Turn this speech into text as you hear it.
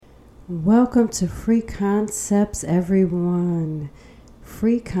Welcome to Free Concepts, everyone.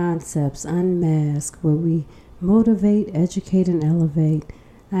 Free Concepts Unmasked, where we motivate, educate, and elevate.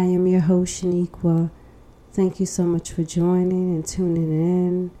 I am your host, Shaniqua. Thank you so much for joining and tuning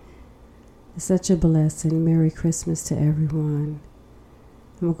in. It's such a blessing. Merry Christmas to everyone.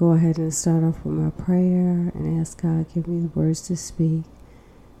 I'm going to go ahead and start off with my prayer and ask God to give me the words to speak.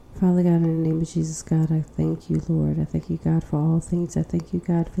 Father God, in the name of Jesus, God, I thank you, Lord. I thank you, God, for all things. I thank you,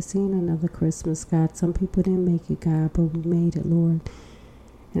 God, for seeing another Christmas, God. Some people didn't make it, God, but we made it, Lord.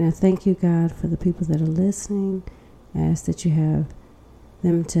 And I thank you, God, for the people that are listening. I ask that you have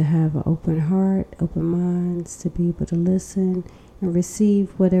them to have an open heart, open minds, to be able to listen and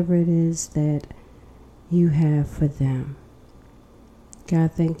receive whatever it is that you have for them.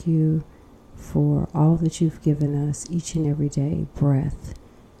 God, thank you for all that you've given us each and every day, breath,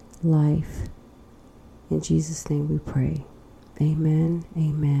 life. In Jesus' name we pray. Amen.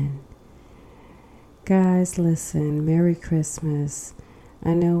 Amen. Guys, listen, Merry Christmas.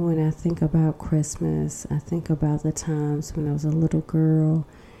 I know when I think about Christmas, I think about the times when I was a little girl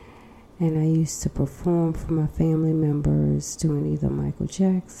and I used to perform for my family members doing either Michael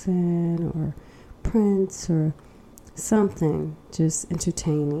Jackson or Prince or something, just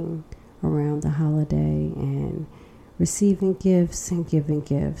entertaining around the holiday and receiving gifts and giving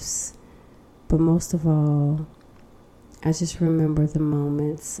gifts. But most of all, I just remember the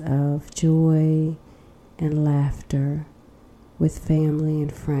moments of joy and laughter with family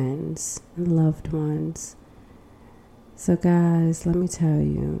and friends and loved ones. So guys, let me tell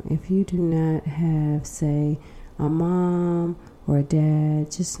you, if you do not have, say, a mom or a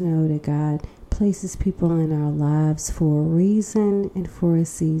dad, just know that God places people in our lives for a reason and for a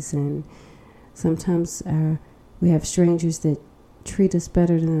season. Sometimes we have strangers that treat us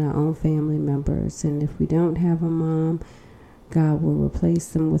better than our own family members. And if we don't have a mom, God will replace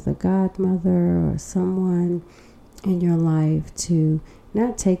them with a godmother or someone in your life to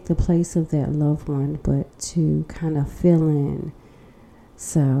not take the place of that loved one, but to kind of fill in.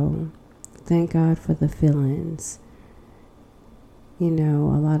 So thank God for the fill-ins. You know,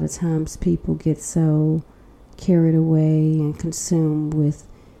 a lot of times people get so carried away and consumed with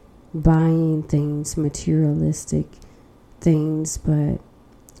buying things, materialistic things, but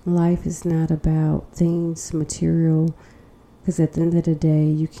life is not about things, material, because at the end of the day,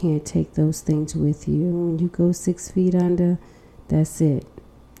 you can't take those things with you. When you go 6 feet under, that's it,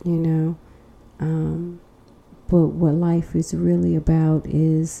 you know. But what life is really about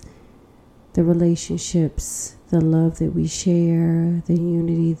is the relationships, the love that we share, the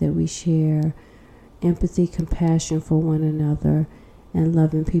unity that we share, empathy, compassion for one another, and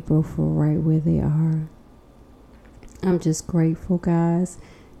loving people for right where they are. I'm just grateful, guys,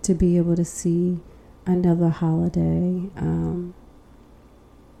 to be able to see another holiday.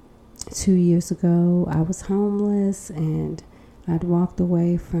 2 years ago, I was homeless and I'd walked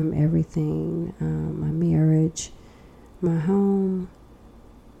away from everything, my marriage, my home,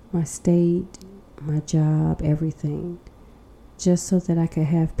 my state, my job, everything, just so that I could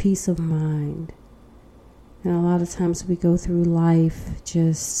have peace of mind. And a lot of times we go through life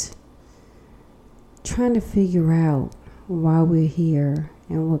just trying to figure out why we're here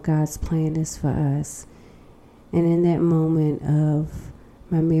and what God's plan is for us. And in that moment of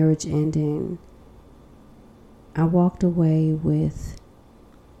my marriage ending, I walked away with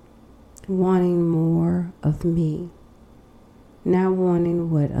wanting more of me, not wanting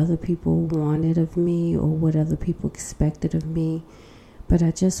what other people wanted of me or what other people expected of me, but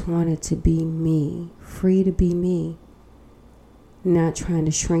I just wanted to be me, free to be me, not trying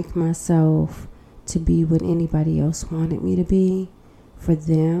to shrink myself to be what anybody else wanted me to be for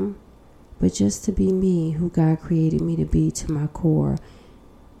them, but just to be me, who God created me to be to my core,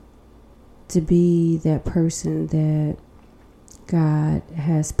 to be that person that God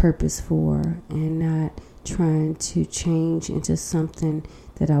has purpose for, and not trying to change into something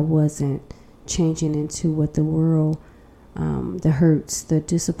that I wasn't, changing into what the world, the hurts, the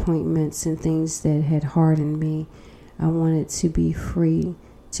disappointments and things that had hardened me. I wanted to be free,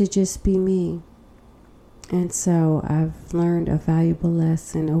 to just be me. And so I've learned a valuable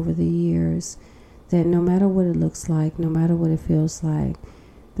lesson over the years that no matter what it looks like, no matter what it feels like,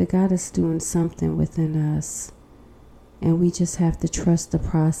 that God is doing something within us. And we just have to trust the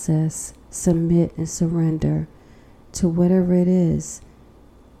process, submit and surrender to whatever it is.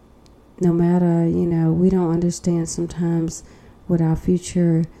 No matter, we don't understand sometimes what our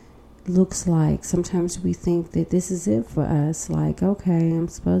future looks like. Sometimes we think that this is it for us. Like, okay, I'm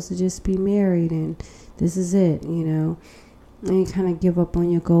supposed to just be married and this is it, And you kind of give up on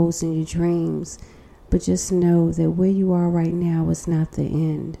your goals and your dreams. But just know that where you are right now is not the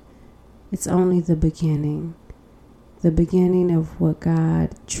end. It's only the beginning of what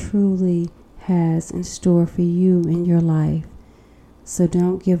God truly has in store for you in your life. So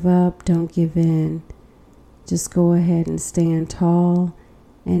don't give up, don't give in. Just go ahead and stand tall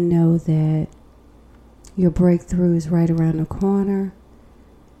and know that your breakthrough is right around the corner.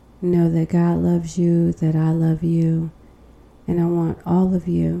 Know that God loves you, that I love you, and I want all of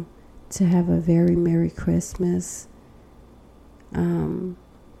you to have a very Merry Christmas.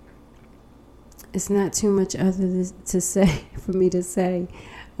 It's not too much other to say for me to say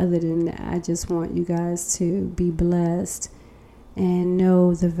other than I just want you guys to be blessed and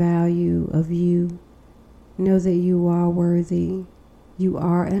know the value of you. Know that you are worthy. You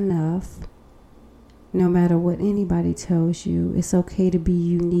are enough. No matter what anybody tells you, it's okay to be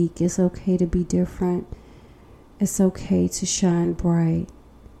unique. It's okay to be different. It's okay to shine bright.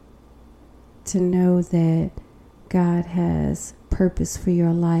 To know that God has purpose for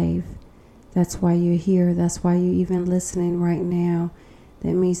your life. That's why you're here. That's why you're even listening right now.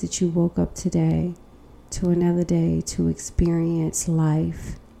 That means that you woke up today to another day to experience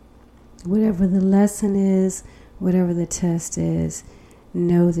life. Whatever the lesson is, whatever the test is,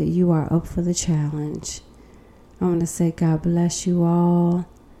 know that you are up for the challenge. I want to say God bless you all.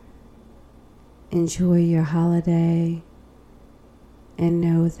 Enjoy your holiday. And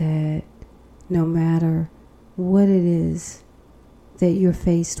know that no matter what it is that you're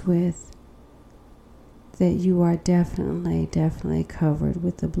faced with, that you are definitely covered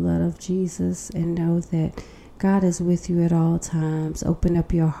with the blood of Jesus, and know that God is with you at all times. Open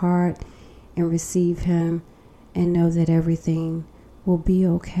up your heart and receive Him, and know that everything will be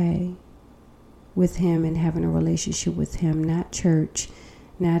okay with Him and having a relationship with Him, not church,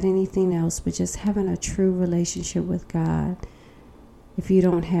 not anything else, but just having a true relationship with God. If you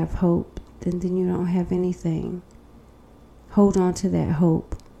don't have hope, then you don't have anything. Hold on to that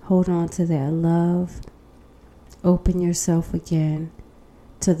hope. Hold on to that love. Open yourself again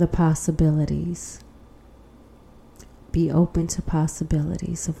to the possibilities. Be open to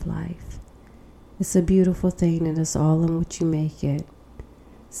possibilities of life. It's a beautiful thing, and it's all in what you make it.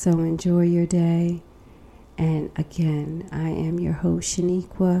 So enjoy your day. And again, I am your host,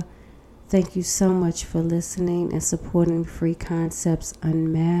 Shaniqua. Thank you so much for listening and supporting Free Concepts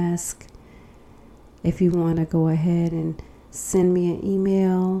Unmasked. If you want to go ahead and send me an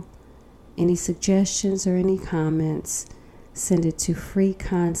email, any suggestions or any comments, send it to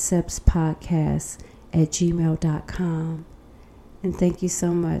freeconceptspodcast@gmail.com. And thank you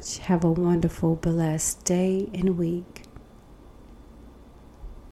so much. Have a wonderful, blessed day and week.